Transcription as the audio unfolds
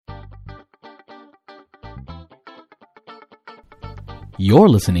You're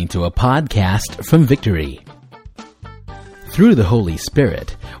listening to a podcast from Victory. Through the Holy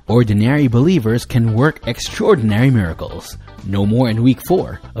Spirit, ordinary believers can work extraordinary miracles. No more in week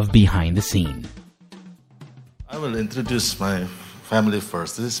 4 of Behind the Scene. I will introduce my family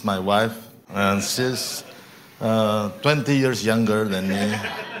first. This is my wife, and she's 20 years younger than me.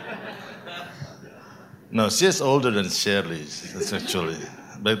 No, she's older than Shirley, actually.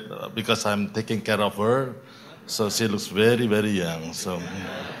 But because I'm taking care of her, so she looks very, very young. So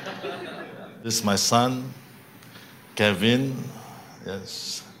this is my son, Kevin.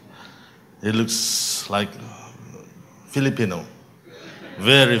 Yes, he looks like Filipino,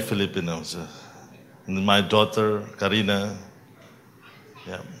 very Filipino. So, and my daughter, Karina.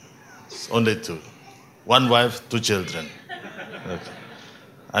 Yeah, it's only 2. 1 wife, 2 children. Okay.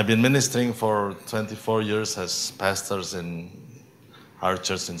 I've been ministering for 24 years as pastors in our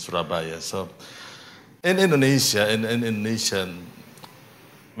church in Surabaya. So, in Indonesia,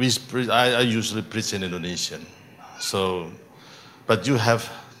 I usually preach in Indonesian. So, but you have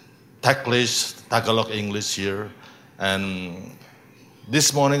Tagalog English here, and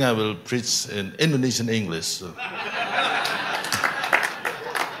this morning I will preach in Indonesian English. So.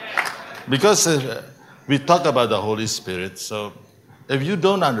 Because we talk about the Holy Spirit, so if you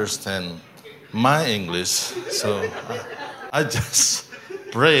don't understand my English, so I just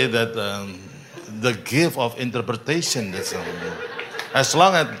pray that the gift of interpretation, as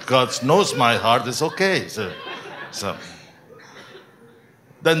long as God knows my heart, it's okay. So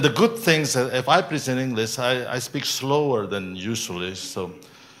then the good things, if I preach in English, I speak slower than usually. So,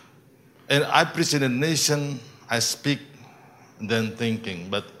 and I preach in Indonesian, I speak then thinking.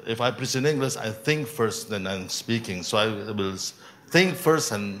 But if I preach in English, I think first, then I'm speaking. So I will think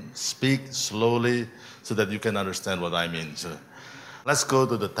first and speak slowly so that you can understand what I mean. So let's go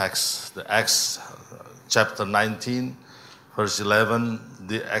to the text, the Acts chapter 19, verse 11,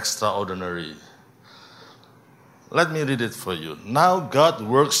 the extraordinary. Let me read it for you. Now God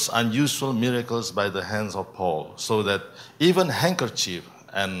works unusual miracles by the hands of Paul, so that even handkerchief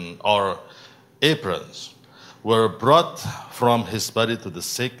or aprons were brought from his body to the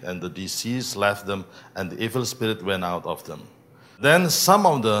sick, and the disease left them, and the evil spirit went out of them. Then some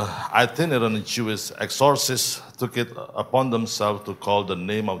of the itinerant Jewish exorcists took it upon themselves to call the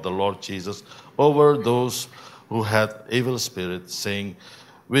name of the Lord Jesus over those who had evil spirits, saying,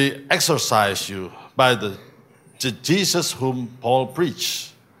 "We exorcise you by the Jesus whom Paul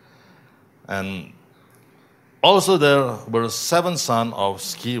preached." And also there were 7 sons of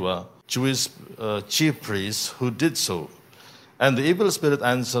Sceva, Jewish chief priests, who did so. And the evil spirit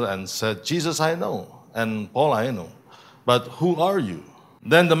answered and said, "Jesus I know, and Paul I know, but who are you?"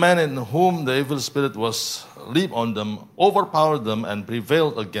 Then the man in whom the evil spirit was leaped on them, overpowered them, and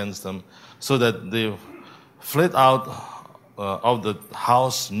prevailed against them, so that they fled out of the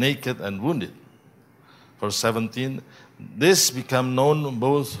house naked and wounded. Verse 17, this became known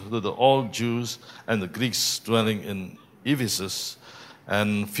both to the old Jews and the Greeks dwelling in Ephesus,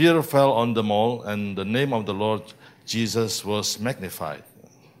 and fear fell on them all, and the name of the Lord Jesus was magnified.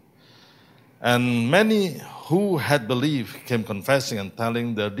 And many who had believed came confessing and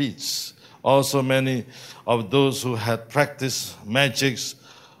telling their deeds. Also many of those who had practiced magics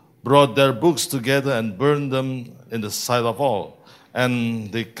brought their books together and burned them in the sight of all.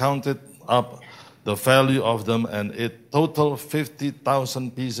 And they counted up the value of them, and it totaled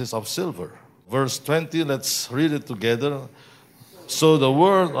 50,000 pieces of silver. Verse 20, let's read it together. So the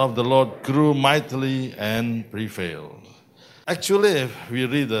word of the Lord grew mightily and prevailed. Actually, if we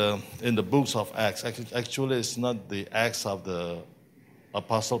read in the books of Acts, actually it's not the Acts of the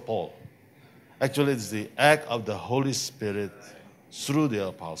Apostle Paul. Actually, it's the act of the Holy Spirit through the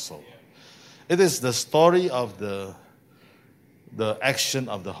Apostle. It is the story of the action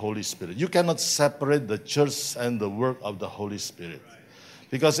of the Holy Spirit. You cannot separate the church and the work of the Holy Spirit.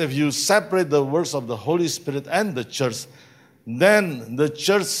 Because if you separate the works of the Holy Spirit and the church, then the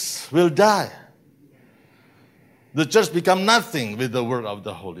church will die. The church become nothing with the work of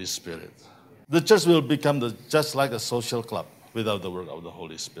the Holy Spirit. The church will become just like a social club without the work of the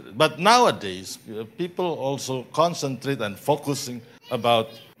Holy Spirit. But nowadays, people also concentrate and focusing about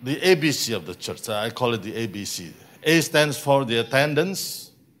the ABC of the church. I call it the ABC. A stands for the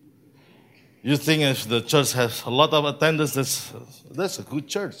attendance. You think if the church has a lot of attendance, that's a good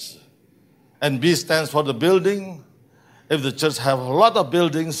church. And B stands for the building. If the church have a lot of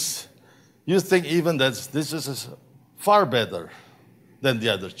buildings, you think even that this is far better than the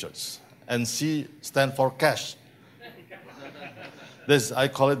other church. And C stands for cash. I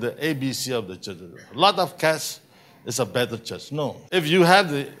call it the ABC of the church. A lot of cash, is a better church. No. If you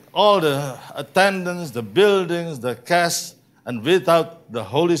have all the attendance, the buildings, the cast, And without the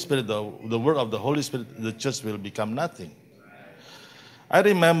Holy Spirit, the work of the Holy Spirit, the church will become nothing. I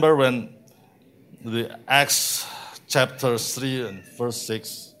remember when the Acts chapter 3 and verse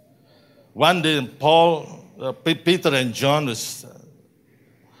 6, one day Peter and John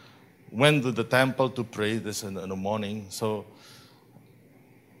went to the temple to pray this in the morning. So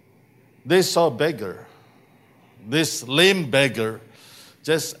they saw a beggar, this lame beggar,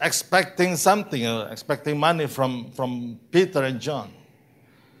 just expecting something, expecting money from Peter and John.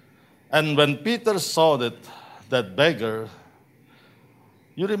 And when Peter saw that beggar,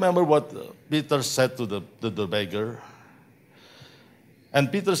 you remember what Peter said to the beggar? And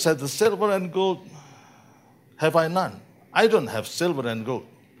Peter said, "The silver and gold have I none. I don't have silver and gold.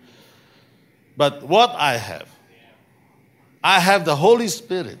 But what I have the Holy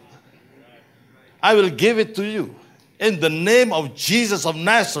Spirit. I will give it to you. In the name of Jesus of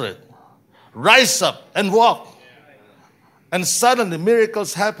Nazareth, rise up and walk." And suddenly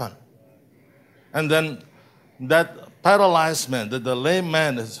miracles happen. And then that paralyzed man, the lame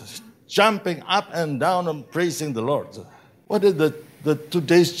man, is jumping up and down and praising the Lord. What did the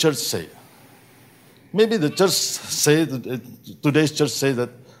today's church say? Maybe the church today's church say that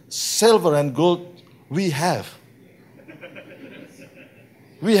silver and gold we have.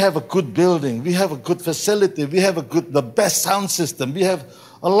 We have a good building. We have a good facility. We have the best sound system. We have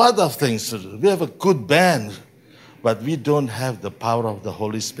a lot of things. We have a good band. But we don't have the power of the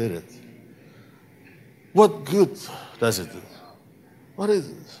Holy Spirit. What good does it do? What is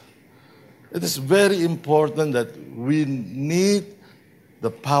it? It is very important that we need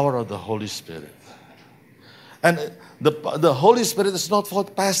the power of the Holy Spirit. And the Holy Spirit is not for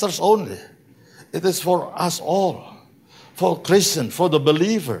pastors only. It is for us all. For Christians, for the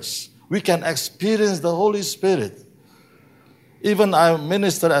believers. We can experience the Holy Spirit. Even I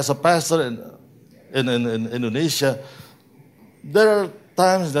minister as a pastor in Indonesia. There are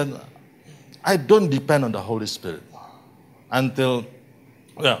times that I don't depend on the Holy Spirit. Until,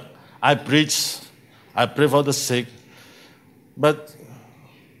 I preach, I pray for the sick. But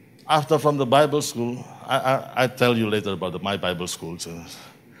after from the Bible school, I tell you later about my Bible school.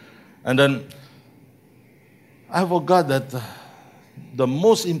 And then I forgot that the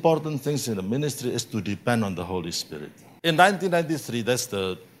most important things in the ministry is to depend on the Holy Spirit. In 1993, that's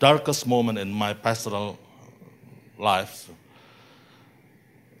the darkest moment in my pastoral life.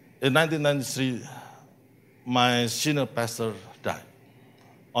 In 1993, my senior pastor died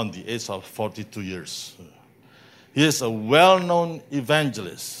on the age of 42 years. He is a well-known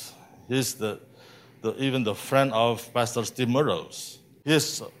evangelist. He is even the friend of Pastor Steve Murrows. He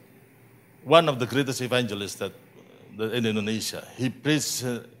is one of the greatest evangelists in Indonesia. He preached,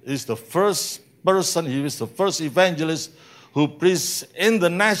 he's the first person, he was the first evangelist who preached in the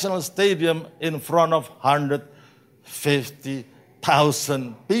National Stadium in front of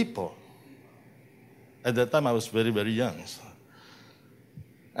 150,000 people. At that time, I was very, very young.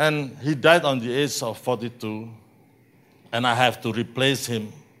 And he died on the age of 42, and I have to replace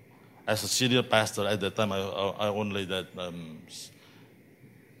him as a senior pastor. At that time, I only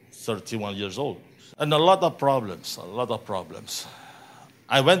 31 years old. And a lot of problems.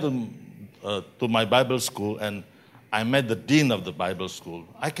 I went to my Bible school, and I met the dean of the Bible school.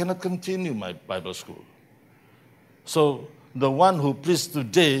 I cannot continue my Bible school. So the one who preached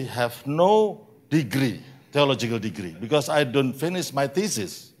today have no degree, theological degree, because I don't finish my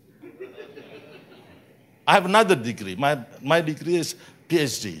thesis. I have another degree. My degree is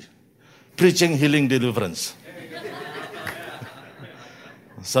PhD, Preaching, Healing, Deliverance.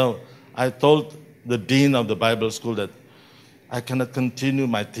 So I told the dean of the Bible school that I cannot continue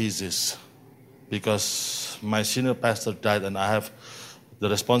my thesis because my senior pastor died and I have the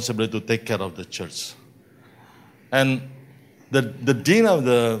responsibility to take care of the church. And the dean of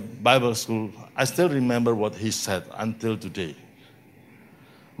the Bible school, I still remember what he said until today.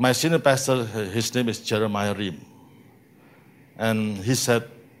 My senior pastor, his name is Jeremiah Rim. And he said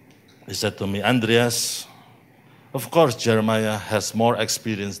to me, "Andreas, of course Jeremiah has more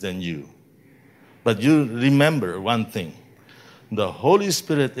experience than you. But you remember one thing. The Holy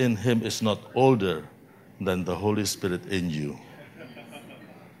Spirit in him is not older than the Holy Spirit in you."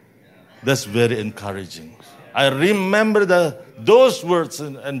 That's very encouraging. I remember those words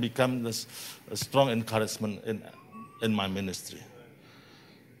and become a strong encouragement in my ministry.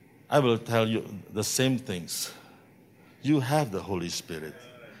 I will tell you the same things. You have the Holy Spirit.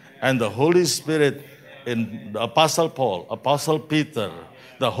 And the Holy Spirit in the Apostle Paul, Apostle Peter,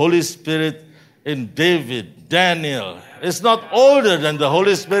 the Holy Spirit in David, Daniel, is not older than the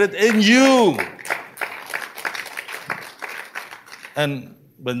Holy Spirit in you. And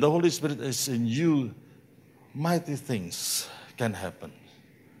when the Holy Spirit is in you, mighty things can happen.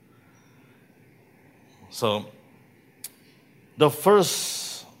 So, the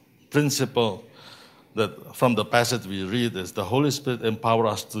first principle that from the passage we read is the Holy Spirit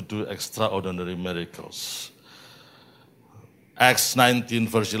empowers us to do extraordinary miracles. Acts 19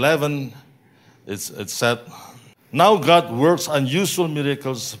 verse 11, it said, "Now God works unusual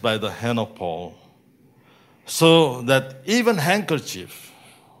miracles by the hand of Paul, so that even handkerchief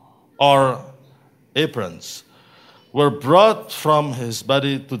or aprons were brought from his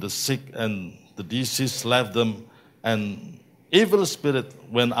body to the sick, and the disease left them, and evil spirit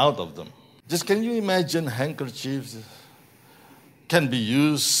went out of them." Just can you imagine handkerchiefs can be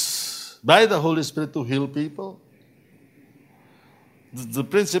used by the Holy Spirit to heal people? The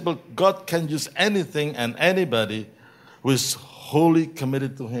principle, God can use anything and anybody who is wholly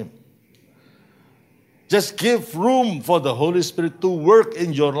committed to Him. Just give room for the Holy Spirit to work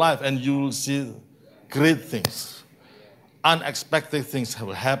in your life and you will see great things. Unexpected things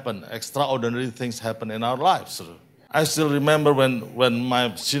will happen. Extraordinary things happen in our lives. I still remember when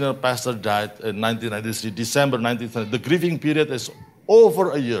my senior pastor died in 1993, December 1993. The grieving period is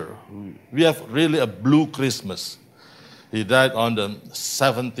over a year. We have really a blue Christmas. He died on the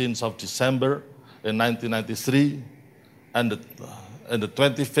 17th of December in 1993. And the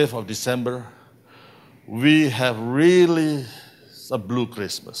 25th of December, we have really a blue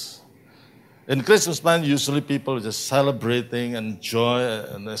Christmas. In Christmas time, usually people are just celebrating and joy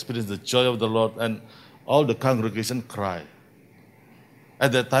and experience the joy of the Lord, and all the congregation cry.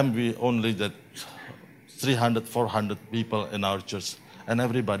 At that time, we only had 300, 400 people in our church, and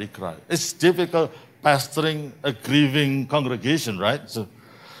everybody cried. It's difficult pastoring a grieving congregation, right? So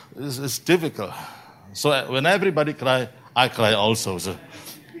it's difficult. So when everybody cry, I cry also.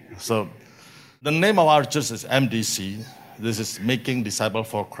 So the name of our church is MDC. This is Making Disciples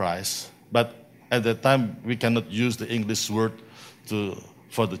for Christ. But at that time, we cannot use the English word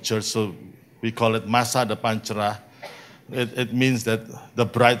for the church, so we call it Masa Depan Cerah. It means that the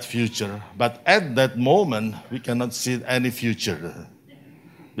bright future. But at that moment, we cannot see any future.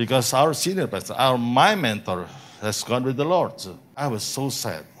 Because our senior pastor, my mentor, has gone with the Lord. So I was so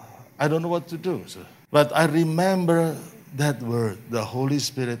sad. I don't know what to do. But I remember that word, the Holy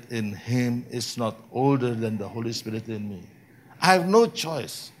Spirit in him is not older than the Holy Spirit in me. I have no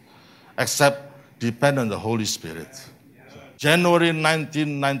choice except depend on the Holy Spirit. January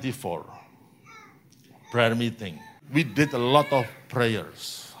 1994, prayer meeting. We did a lot of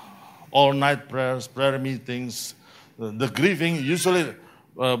prayers, all-night prayers, prayer meetings. The grieving, usually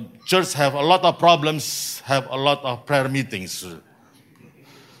church have a lot of problems, have a lot of prayer meetings.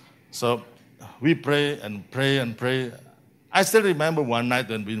 So we pray and pray and pray. I still remember one night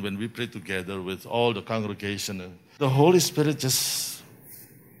when we prayed together with all the congregation, the Holy Spirit just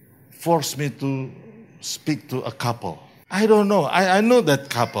forced me to speak to a couple. I don't know. I know that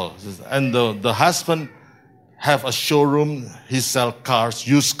couple. And the husband have a showroom. He sell cars,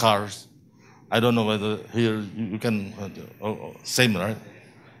 used cars. I don't know whether here you can, same, right?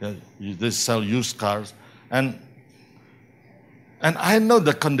 Yeah, they sell used cars. And I know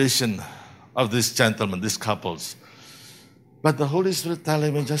the condition of this gentleman, these couples. But the Holy Spirit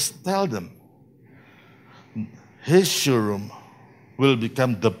telling me, just tell them. His showroom will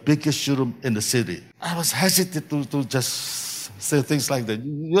become the biggest showroom in the city. I was hesitant to just say things like that.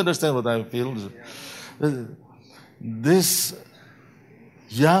 You understand what I feel? These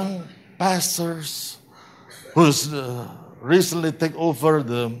young pastors who's recently take over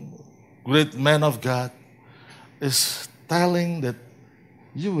the great man of God is telling that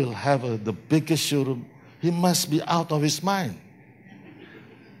you will have the biggest showroom. He must be out of his mind.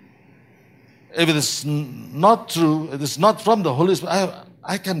 If it is not true, it is not from the Holy Spirit,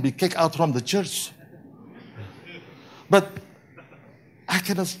 I can be kicked out from the church. But I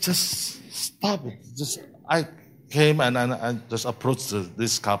cannot just stop it. I came and I just approached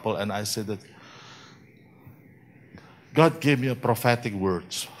this couple and I said that God gave me a prophetic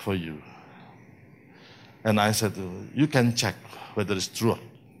words for you. And I said, you can check whether it's true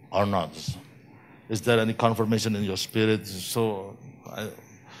or not. Is there any confirmation in your spirit? So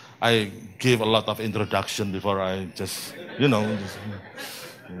I gave a lot of introduction before I just,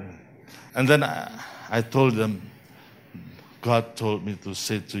 And then I told them, God told me to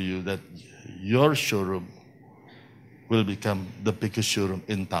say to you that your showroom will become the biggest showroom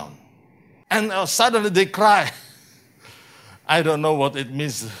in town. And suddenly they cry. I don't know what it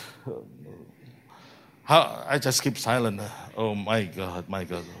means. I just keep silent. Oh my God, my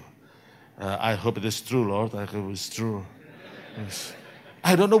God. I hope it is true, Lord. I hope it's true. Yes.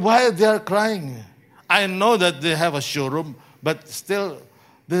 I don't know why they are crying. I know that they have a showroom, but still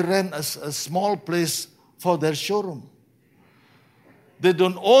they rent a small place for their showroom. They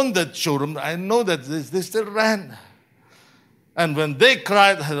don't own that showroom. I know that they still ran. And when they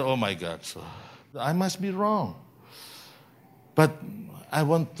cried, I said, oh my God, so I must be wrong. But I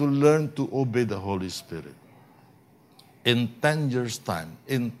want to learn to obey the Holy Spirit. In 10 years' time,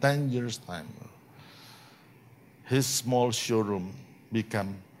 his small showroom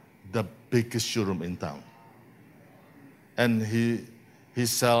became the biggest showroom in town. And he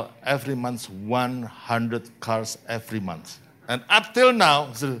sells every month 100 cars every month. And up till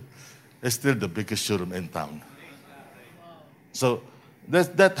now, it's still the biggest showroom in town. So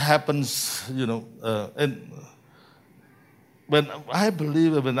that happens, and when I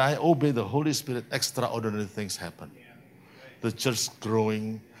believe, when I obey the Holy Spirit, extraordinary things happen. The church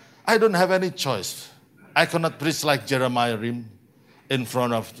growing. I don't have any choice. I cannot preach like Jeremiah Rim in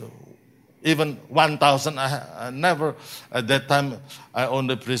front of even 1,000. I never, at that time, I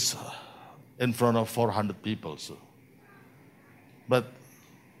only preached in front of 400 people. So. But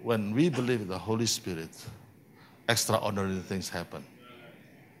when we believe in the Holy Spirit, extraordinary things happen.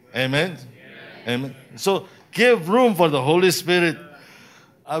 Amen? Amen. So give room for the Holy Spirit.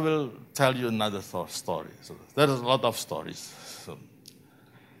 I will tell you another story. So there is a lot of stories. So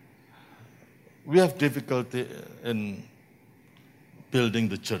we have difficulty in building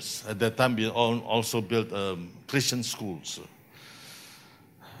the church. At that time, we also built Christian schools.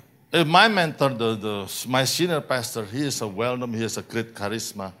 My mentor, my senior pastor, he is a well-known, he has a great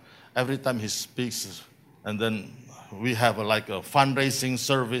charisma. Every time he speaks, and then we have a fundraising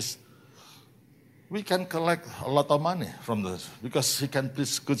service, we can collect a lot of money from this because he can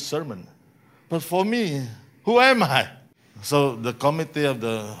preach good sermon. But for me, who am I? So the committee of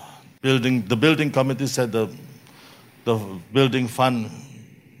the building committee said the building fund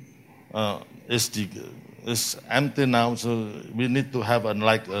is empty now, so we need to have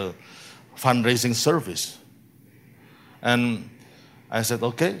a fundraising service. And I said,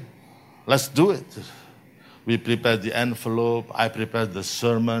 okay, let's do it. We prepared the envelope. I prepared the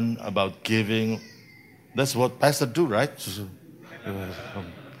sermon about giving. That's what pastors do, right?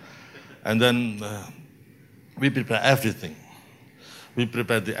 And then we prepare everything. We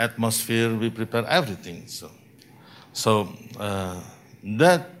prepare the atmosphere. We prepare everything. So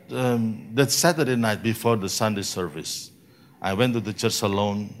that Saturday night before the Sunday service, I went to the church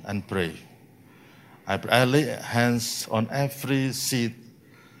alone and prayed. I lay hands on every seat,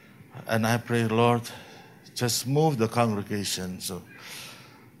 and I pray, Lord, just move the congregation so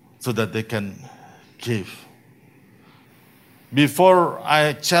that they can give. Before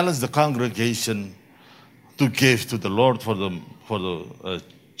I challenge the congregation to give to the Lord for the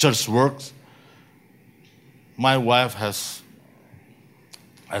church works, my wife has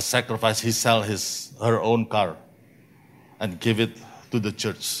sacrificed. He sell her own car and give it to the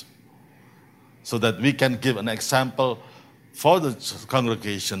church, so that we can give an example for the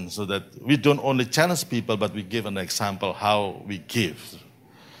congregation, so that we don't only challenge people, but we give an example how we give.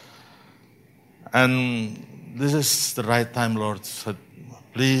 And this is the right time, Lord. So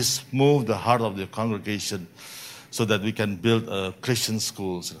please move the heart of the congregation so that we can build Christian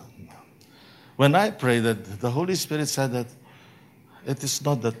schools. When I prayed, that the Holy Spirit said that it is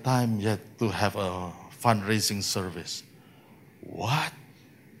not the time yet to have a fundraising service. What?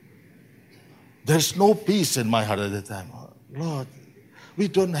 There's no peace in my heart at that time. Lord, we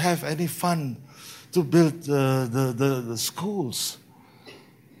don't have any fund to build the schools.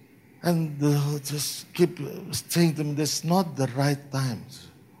 And just keep saying to me, that's not the right time.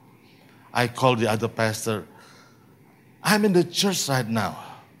 I called the other pastor. I'm in the church right now.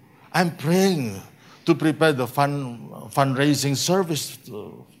 I'm praying to prepare the fundraising service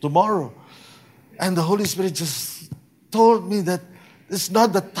tomorrow. And the Holy Spirit just told me that it's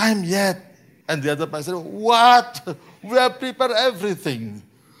not the time yet. And the other pastor said, what? We have prepared everything.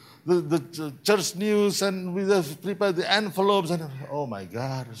 The church news, and we have prepared the envelopes. And oh my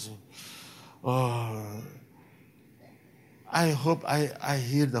God. I hope I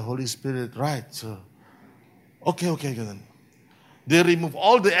hear the Holy Spirit right. So, okay then. They remove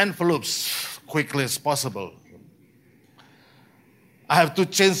all the envelopes quickly as possible. I have to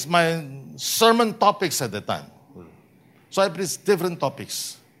change my sermon topics at the time. So I preached different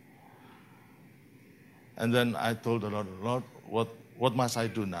topics. And then I told the Lord, what must I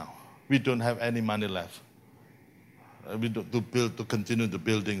do now? We don't have any money left. To continue the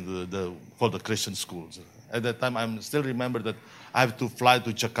building for the Christian schools. At that time, I still remember that I have to fly to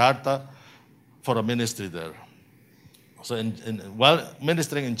Jakarta for a ministry there. So while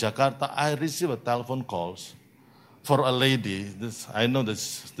ministering in Jakarta, I received a telephone calls for a lady. I know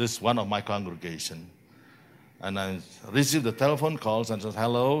this one of my congregation. And I received the telephone calls and said,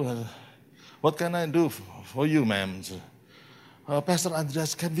 hello, what can I do for you, ma'am? Pastor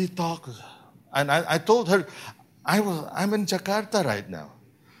Andreas, can we talk? And I told her, I'm in Jakarta right now.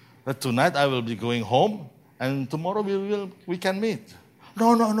 But tonight I will be going home, and tomorrow we can meet.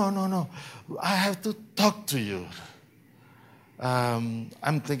 No. I have to talk to you.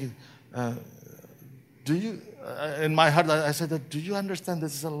 I'm thinking, do you? In my heart, I said, do you understand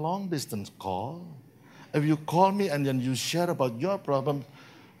this is a long distance call? If you call me and then you share about your problem,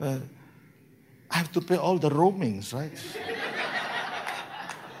 I have to pay all the roamings, right?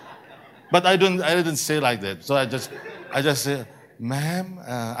 But I didn't say like that. So I just say, ma'am,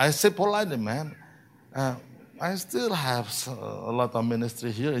 I say politely, ma'am, I still have a lot of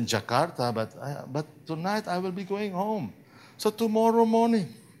ministry here in Jakarta, but tonight I will be going home. So tomorrow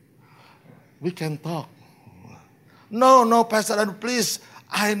morning, we can talk. No, Pastor Andrew, please,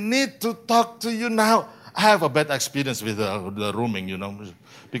 I need to talk to you now. I have a bad experience with the rooming,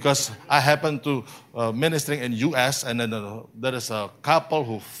 because I happen to ministering in U.S. and then there is a couple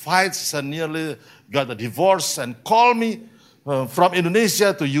who fights and nearly got a divorce and called me from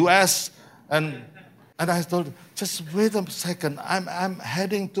Indonesia to U.S. and I told, just wait a second, I'm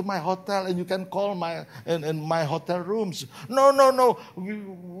heading to my hotel and you can call in my hotel rooms. No,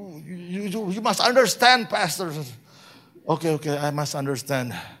 you must understand, Pastor. Okay, I must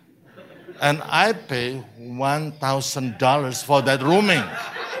understand. And I pay $1,000 for that rooming.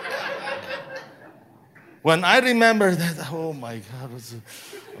 When I remember that, oh my God,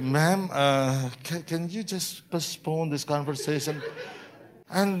 ma'am, can you just postpone this conversation?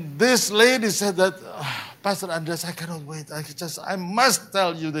 And this lady said that, Pastor Andreas, I cannot wait. I must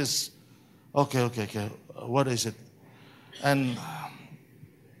tell you this. Okay. What is it? And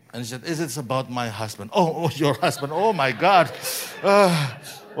she said, is it about my husband? Oh, your husband. Oh my God.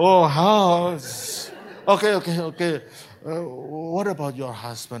 How? Okay. What about your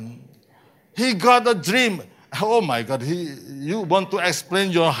husband? He got a dream. Oh my God. You want to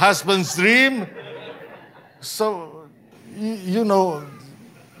explain your husband's dream? So,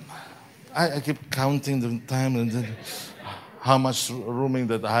 I keep counting the time and then how much rooming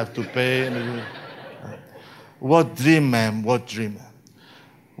that I have to pay. What dream, ma'am? What dream?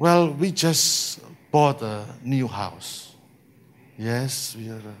 Well, we just bought a new house. Yes, we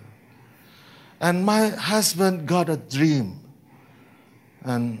are. And my husband got a dream.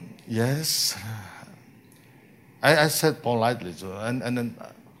 And yes, I said politely. And then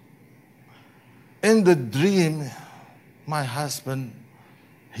in the dream, my husband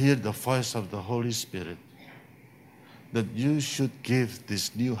heard the voice of the Holy Spirit that you should give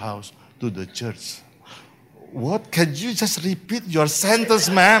this new house to the church. What? Can you just repeat your sentence,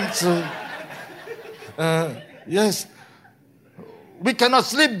 ma'am? Yes. We cannot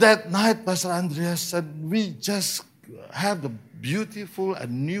sleep that night, Pastor Andreas, and we just have the beautiful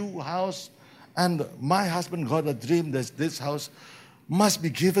and new house. And my husband got a dream that this house must be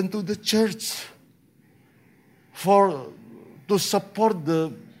given to the church to support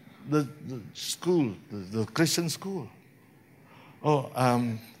the school, the Christian school.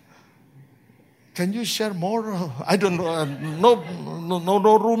 Can you share more? I don't know.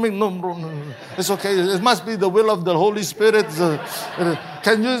 No rooming. No. It's okay. It must be the will of the Holy Spirit.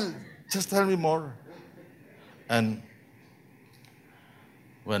 Can you just tell me more? And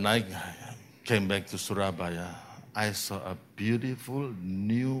when I came back to Surabaya, I saw a beautiful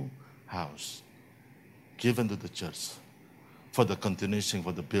new house given to the church for the continuation,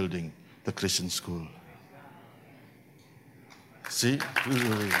 for the building, the Christian school. See?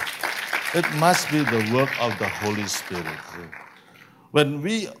 It must be the work of the Holy Spirit. When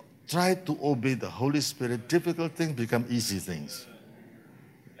we try to obey the Holy Spirit, difficult things become easy things.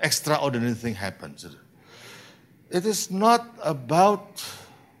 Extraordinary thing happens. It is not about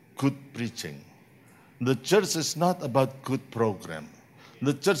good preaching. The church is not about good program.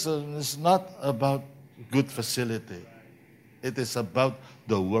 The church is not about good facility. It is about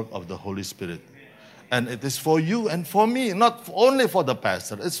the work of the Holy Spirit. And it is for you and for me, not only for the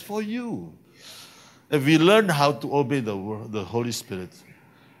pastor, it's for you. If we learn how to obey the Holy Spirit,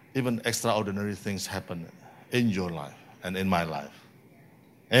 even extraordinary things happen in your life and in my life.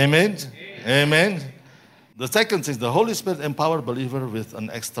 Amen? Amen. The second thing, the Holy Spirit empowered believer with an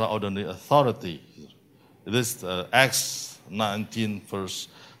extraordinary authority. It is Acts 19, verse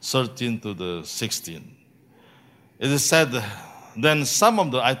 13 to the 16. It is said, then some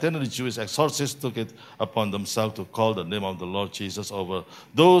of the itinerant Jewish exorcists took it upon themselves to call the name of the Lord Jesus over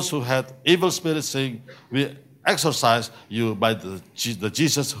those who had evil spirits, saying, we exorcise you by the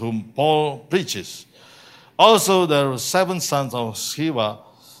Jesus whom Paul preaches. Also, there were 7 sons of Sceva,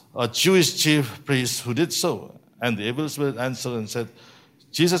 a Jewish chief priest, who did so. And the evil spirit answered and said,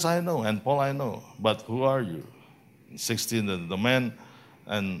 Jesus I know, and Paul I know, but who are you? 16, the man,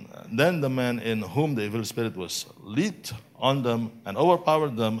 and then the man in whom the evil spirit was leaped on them and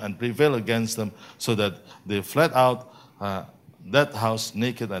overpowered them and prevailed against them, so that they fled out that house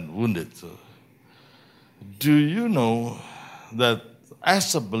naked and wounded. Do you know that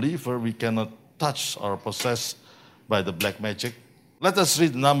as a believer we cannot touch or possess by the black magic? Let us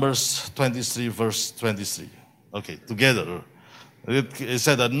read Numbers 23, verse 23. Okay, together. It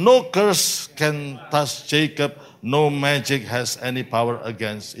said that no curse can touch Jacob, no magic has any power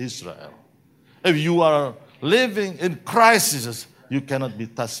against Israel. If you are living in Christ Jesus, you cannot be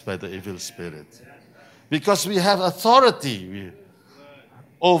touched by the evil spirit. Because we have authority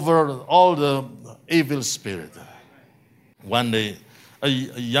over all the evil spirit. One day, a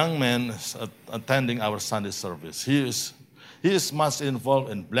young man is attending our Sunday service. He is much involved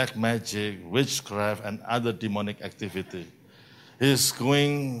in black magic, witchcraft, and other demonic activity. He is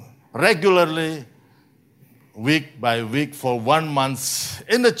going regularly, week by week, for 1 month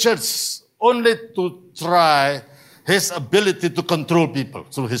in the church, only to try his ability to control people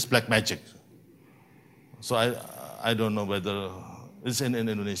through his black magic. So I don't know whether it's in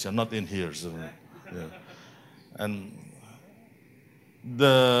Indonesia, not in here. So, yeah. And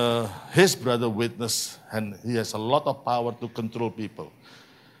his brother witnessed, and he has a lot of power to control people.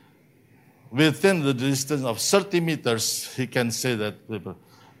 Within the distance of 30 meters, he can say that people,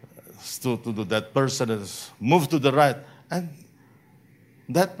 to that person is move to the right, and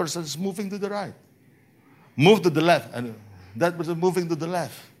that person is moving to the right. Move to the left, and that person is moving to the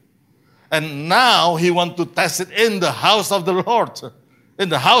left. And now he wants to test it in the house of the Lord, in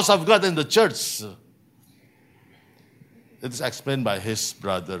the house of God, in the church. It is explained by his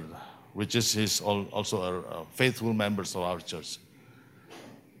brother, which is also a faithful member of our church.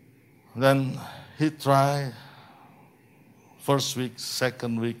 Then he tried first week,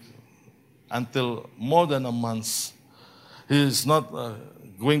 second week, until more than a month. He is not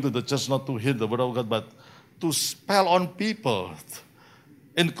going to the church not to hear the word of God, but to spell on people,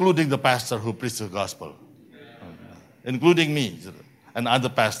 including the pastor who preached the gospel, including me and other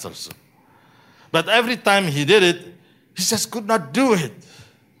pastors. But every time he did it, he just could not do it.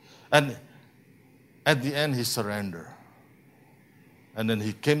 And at the end, he surrendered. And then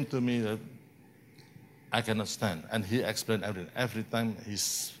he came to me that I cannot stand. And he explained everything. Every time he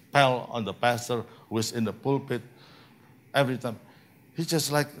spelled on the pastor who is in the pulpit, every time. He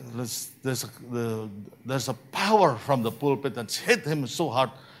just like, there's a power from the pulpit that hit him so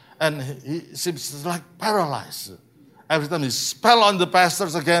hard. And he seems like paralyzed. Every time he spelled on the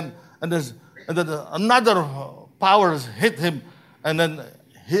pastors again, and then another power hit him. And then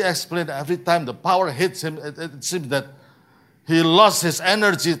he explained every time the power hits him, it seems that he lost his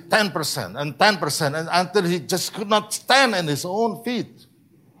energy 10% and 10%, and until he just could not stand on his own feet.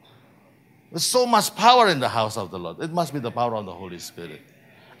 There's so much power in the house of the Lord. It must be the power of the Holy Spirit.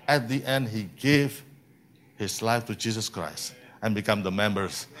 At the end, he gave his life to Jesus Christ and become the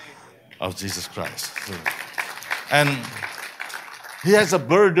members of Jesus Christ. And he has a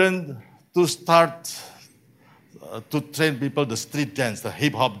burden to start to train people the street dance, the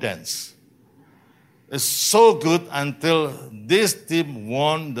hip-hop dance. It's so good until this team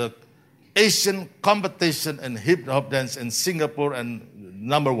won the Asian competition in hip-hop dance in Singapore and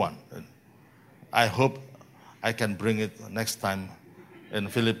 #1. I hope I can bring it next time in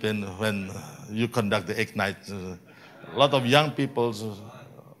Philippines when you conduct the Ignite. A lot of young people,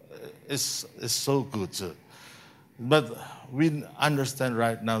 it's so good. But we understand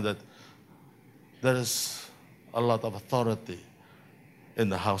right now that there is a lot of authority in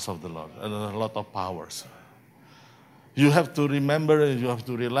the house of the Lord, and a lot of powers. You have to remember, you have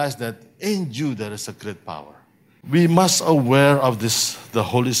to realize that in you there is a great power. We must aware of this, the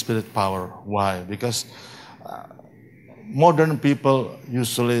Holy Spirit power. Why? Because modern people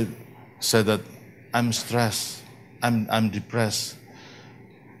usually say that I'm stressed, I'm depressed.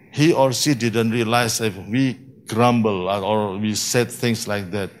 He or she didn't realize if we grumble or we said things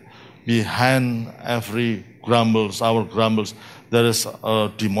like that, behind every our grumbles, there is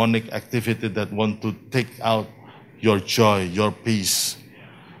a demonic activity that want to take out your joy, your peace.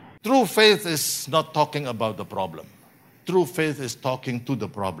 True faith is not talking about the problem. True faith is talking to the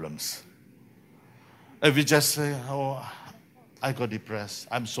problems. If we just say, oh, I got depressed,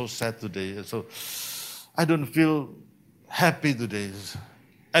 I'm so sad today, so I don't feel happy today.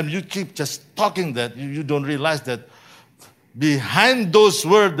 And you keep just talking that, you don't realize that behind those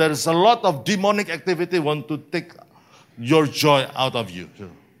words, there is a lot of demonic activity want to take your joy out of you.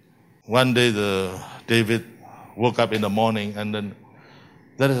 One day, David woke up in the morning, and then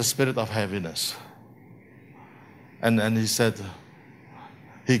there is a spirit of heaviness. And he said,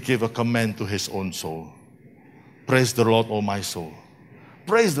 he gave a command to his own soul. Praise the Lord, O my soul.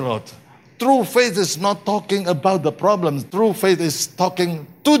 Praise the Lord. True faith is not talking about the problems. True faith is talking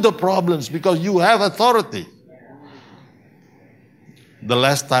to the problems because you have authority. The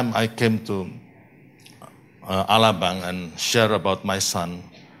last time I came to Alabang and share about my son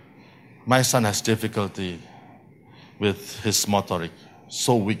has difficulty with his motoric,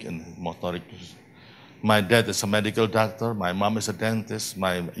 so weak in motoric. My dad is a medical doctor, my mom is a dentist,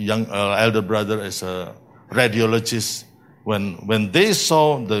 my elder brother is a radiologist. When they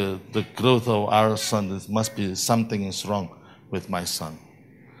saw the growth of our son, there must be something is wrong with my son.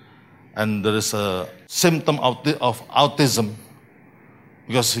 And there is a symptom of autism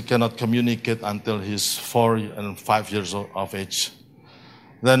because he cannot communicate until he's 4 and 5 years of age.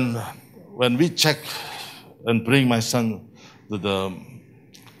 Then when we check and bring my son to the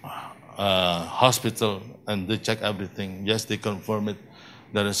hospital and they check everything, yes, they confirm it.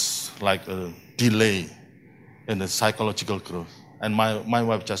 There is like a delay in the psychological growth. And my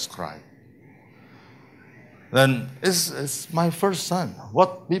wife just cried. Then it's my first son.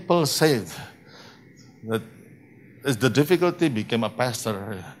 What people say that is the difficulty became a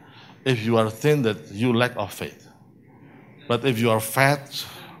pastor if you are thin that you lack of faith. But if you are fat,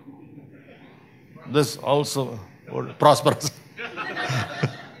 this also prosperous.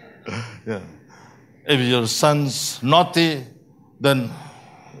 Yeah. If your son's naughty, then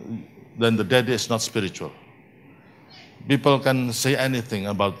the daddy is not spiritual. People can say anything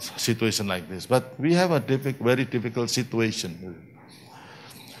about situation like this, but we have a very difficult situation.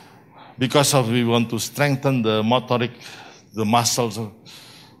 Because we want to strengthen the motoric, the muscles.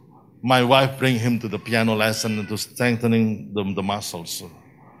 My wife bring him to the piano lesson to strengthening the muscles.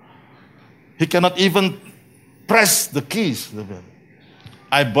 He cannot even press the keys.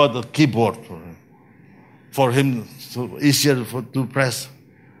 I bought a keyboard for him, so easier to press.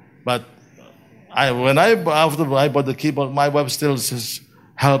 But after I bought the keyboard, my wife still is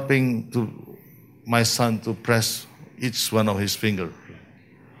helping my son to press each one of his fingers.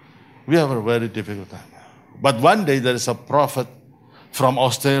 We have a very difficult time. But one day there is a prophet from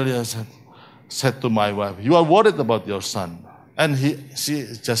Australia said to my wife, "You are worried about your son." And she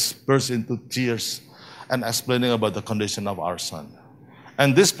just burst into tears and explaining about the condition of our son.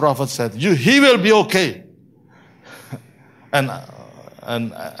 And this prophet said, he will be okay. And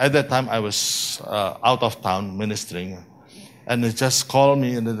at that time I was out of town ministering. And he just called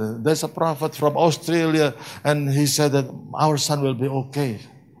me and there's a prophet from Australia and he said that our son will be okay.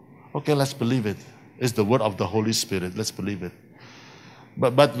 Okay, let's believe it. It's the word of the Holy Spirit. Let's believe it.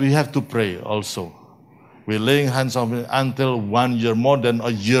 But we have to pray also. We're laying hands on him until 1 year, more than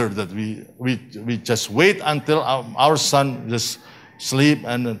a year, that we just wait until our son just sleep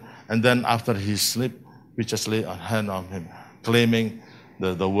and then after he sleep, we just lay a hand on him, claiming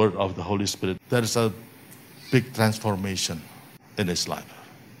the word of the Holy Spirit. There's a big transformation in his life.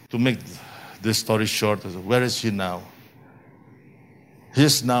 To make this story short, where is he now?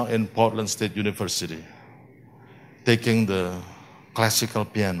 He's now in Portland State University, taking the classical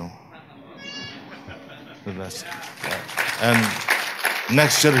piano. And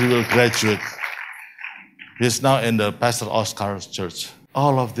next year he will graduate. He's now in the Pastor Oscar's church.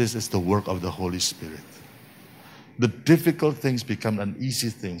 All of this is the work of the Holy Spirit. The difficult things become an easy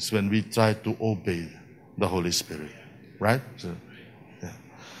things when we try to obey the Holy Spirit. Right? Yeah.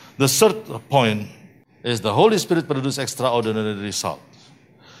 The third point is the Holy Spirit produces extraordinary results.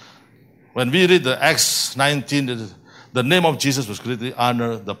 When we read the Acts 19, the name of Jesus was greatly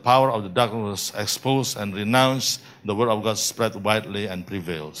honored, the power of the darkness was exposed and renounced, the word of God spread widely and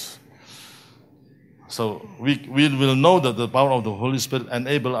prevails. So we will know that the power of the Holy Spirit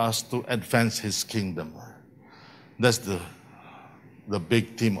enables us to advance His kingdom. That's the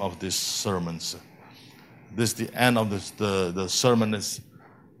big theme of this sermons. This the end of the sermon is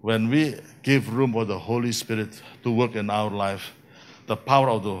when we give room for the Holy Spirit to work in our life, the power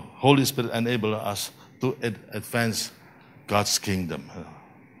of the Holy Spirit enables us to advance God's kingdom.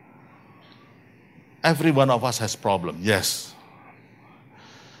 Every one of us has problems, yes.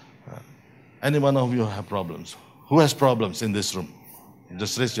 Any one of you have problems. Who has problems in this room?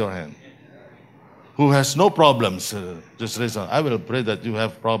 Just raise your hand. Who has no problems? Just raise your hand. I will pray that you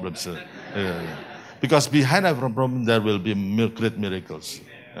have problems. Because behind every problem there will be great miracles.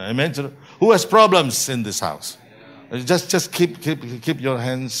 Amen. Who has problems in this house? Just keep your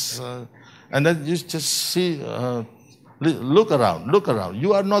hands, and then you just see. Look around.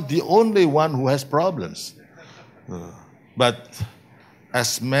 You are not the only one who has problems, but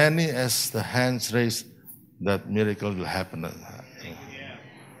as many as the hands raised, that miracle will happen.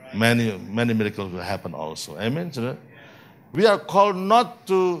 Many miracles will happen also. Amen. We are called not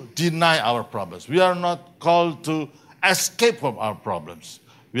to deny our problems. We are not called to escape from our problems.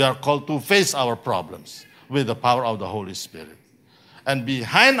 We are called to face our problems with the power of the Holy Spirit. And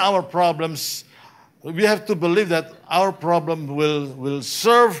behind our problems, we have to believe that our problem will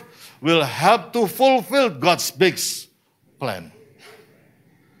help to fulfill God's big plan.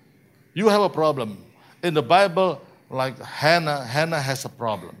 You have a problem. In the Bible, like Hannah has a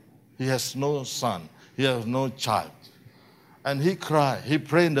problem. He has no son. He has no child. And he cried. He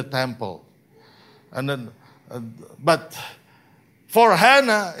prayed in the temple. And then, but for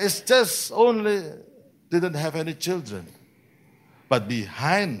Hannah, it's just only didn't have any children. But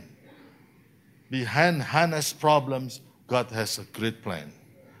behind Hannah's problems, God has a great plan.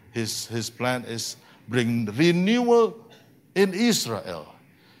 His plan is bring renewal in Israel.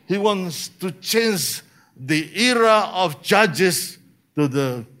 He wants to change the era of judges to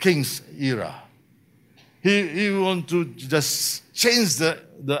the king's era. He wants to just change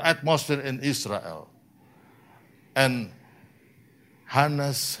the atmosphere in Israel. And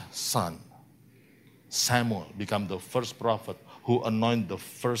Hannah's son, Samuel, became the first prophet who anointed the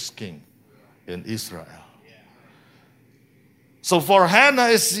first king in Israel. So for Hannah,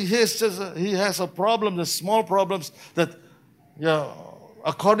 he has a problem, the small problems that,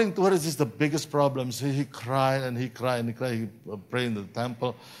 according to her, it's the biggest problems. He cried and he cried and he cried. He prayed in the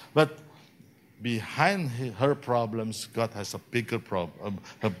temple. But behind her problems, God has a bigger problem,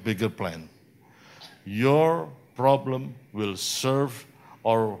 a bigger plan. Your problem will serve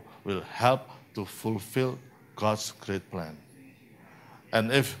or will help to fulfill God's great plan.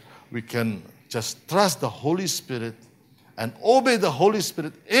 And if we can just trust the Holy Spirit and obey the Holy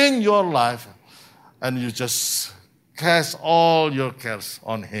Spirit in your life, and you just cast all your cares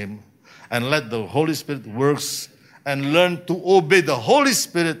on Him and let the Holy Spirit works and learn to obey the Holy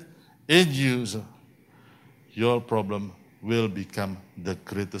Spirit in you, your problem will become the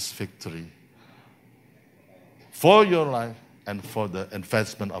greatest victory for your life and for the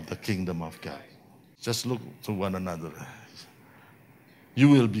advancement of the kingdom of God. Just look to one another. You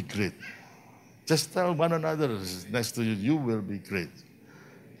will be great. Just tell one another next to you, you will be great.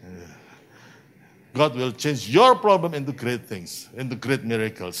 God will change your problem into great things, into great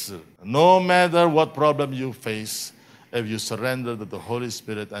miracles. No matter what problem you face, if you surrender to the Holy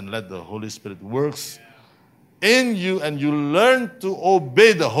Spirit and let the Holy Spirit works in you and you learn to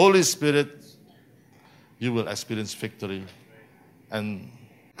obey the Holy Spirit, you will experience victory and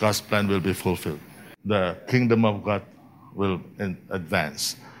God's plan will be fulfilled. The kingdom of God will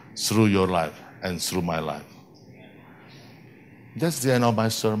advance through your life and through my life. That's the end of my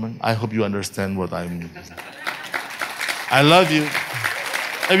sermon. I hope you understand what I mean. I love you.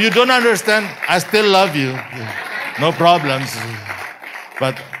 If you don't understand, I still love you. No problems.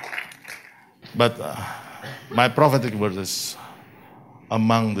 But my prophetic word is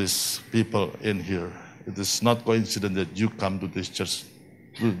among these people in here. It is not coincidence that you come to this church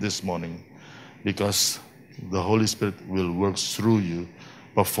this morning, because the Holy Spirit will work through you,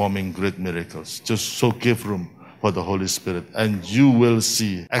 performing great miracles. Just so give room for the Holy Spirit, and you will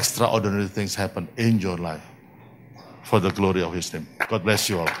see extraordinary things happen in your life for the glory of His name. God bless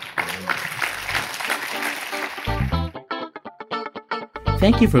you all.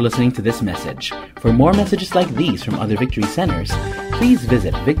 Thank you for listening to this message. For more messages like these from other Victory Centers, please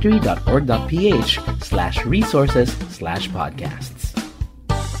visit victory.org.ph/resources/podcasts.